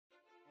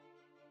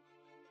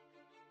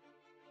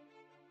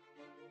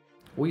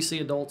We see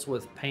adults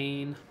with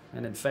pain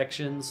and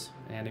infections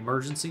and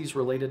emergencies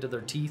related to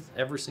their teeth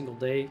every single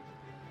day.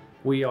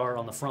 We are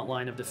on the front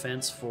line of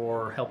defense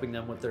for helping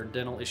them with their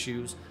dental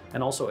issues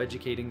and also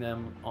educating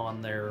them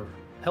on their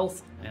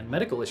health and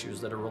medical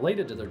issues that are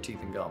related to their teeth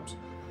and gums.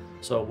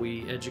 So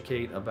we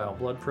educate about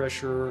blood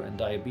pressure and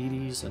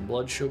diabetes and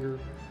blood sugar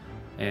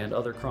and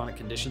other chronic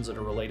conditions that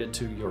are related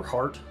to your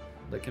heart,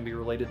 that can be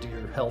related to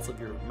your health of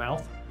your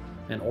mouth,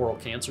 and oral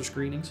cancer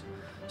screenings.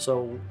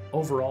 So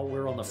overall,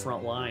 we're on the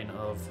front line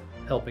of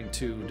helping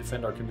to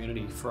defend our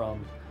community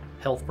from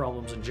health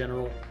problems in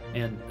general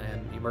and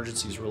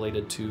emergencies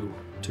related to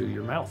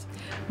your mouth.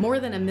 More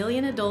than 1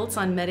 million adults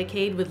on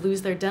Medicaid would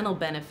lose their dental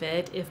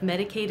benefit if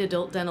Medicaid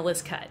adult dental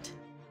is cut.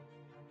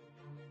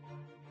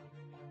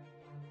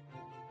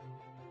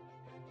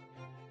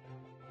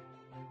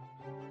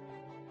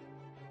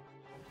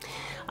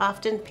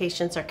 Often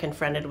patients are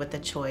confronted with the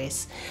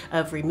choice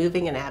of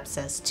removing an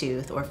abscessed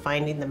tooth or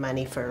finding the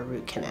money for a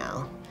root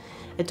canal.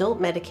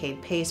 Adult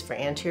Medicaid pays for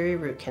anterior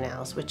root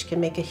canals, which can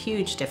make a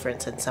huge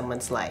difference in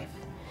someone's life.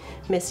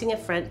 Missing a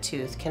front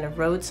tooth can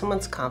erode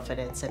someone's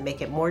confidence and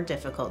make it more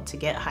difficult to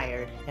get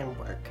hired and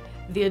work.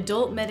 The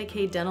adult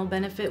Medicaid dental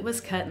benefit was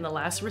cut in the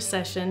last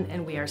recession,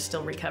 and we are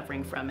still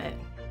recovering from it.